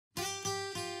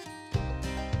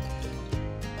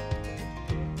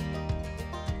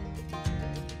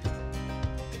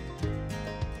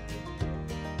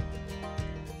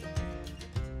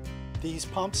These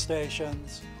pump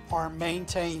stations are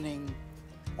maintaining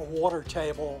a water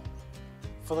table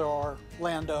for our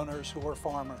landowners who are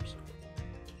farmers.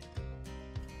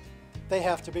 They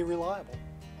have to be reliable.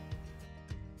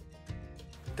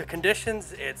 The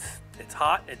conditions, it's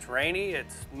hot, it's rainy,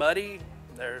 it's muddy,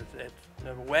 it's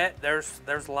wet,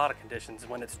 there's a lot of conditions.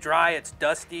 When it's dry, it's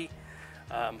dusty.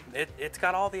 It's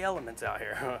got all the elements out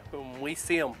here. We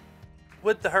see them.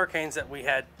 With the hurricanes that we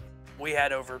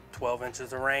had over 12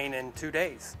 inches of rain in 2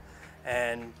 days.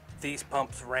 And these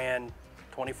pumps ran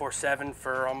 24/7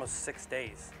 for almost 6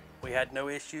 days. We had no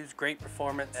issues, great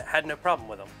performance, had no problem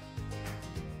with them.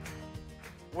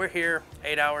 We're here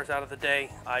 8 hours out of the day.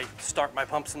 I start my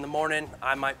pumps in the morning.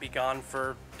 I might be gone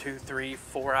for 2, 3,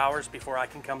 4 hours before I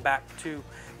can come back to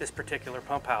this particular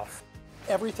pump house.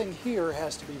 Everything here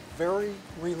has to be very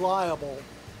reliable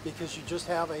because you just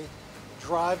have a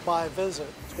drive-by visit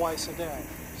twice a day.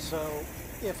 So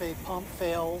if a pump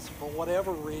fails for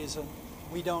whatever reason,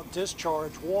 we don't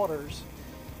discharge waters,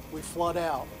 we flood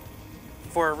out.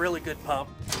 For a really good pump,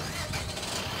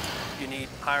 you need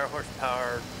higher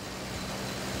horsepower,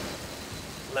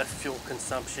 less fuel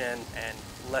consumption, and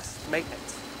less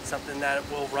maintenance. Something that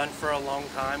will run for a long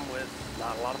time with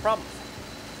not a lot of problems.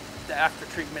 The after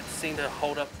treatments seem to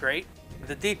hold up great.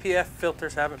 The DPF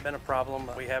filters haven't been a problem.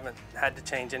 We haven't had to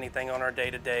change anything on our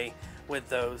day-to-day with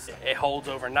those. It holds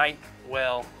overnight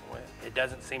well. It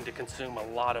doesn't seem to consume a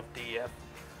lot of DEF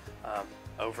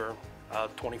over a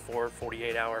 24,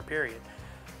 48 hour period.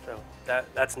 So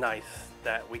that's nice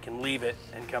that we can leave it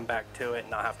and come back to it and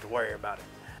not have to worry about it.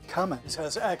 Cummins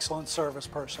has excellent service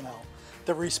personnel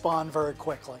that respond very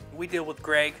quickly. We deal with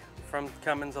Greg from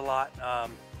Cummins a lot,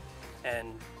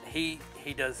 and he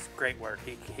does great work.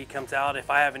 He comes out. If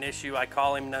I have an issue, I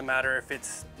call him no matter if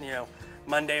it's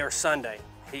Monday or Sunday.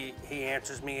 He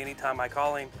answers me anytime I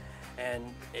call him,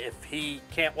 and if he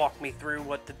can't walk me through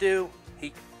what to do,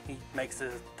 he makes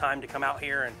the time to come out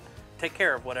here and take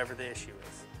care of whatever the issue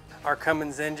is. Our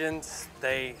Cummins engines,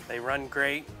 they run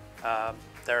great.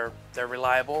 They're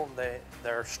reliable.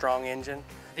 They're a strong engine.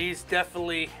 These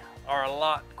definitely are a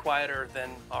lot quieter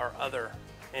than our other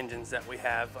engines that we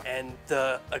have, and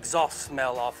the exhaust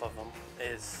smell off of them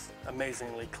is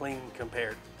amazingly clean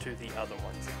compared to the other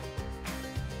ones.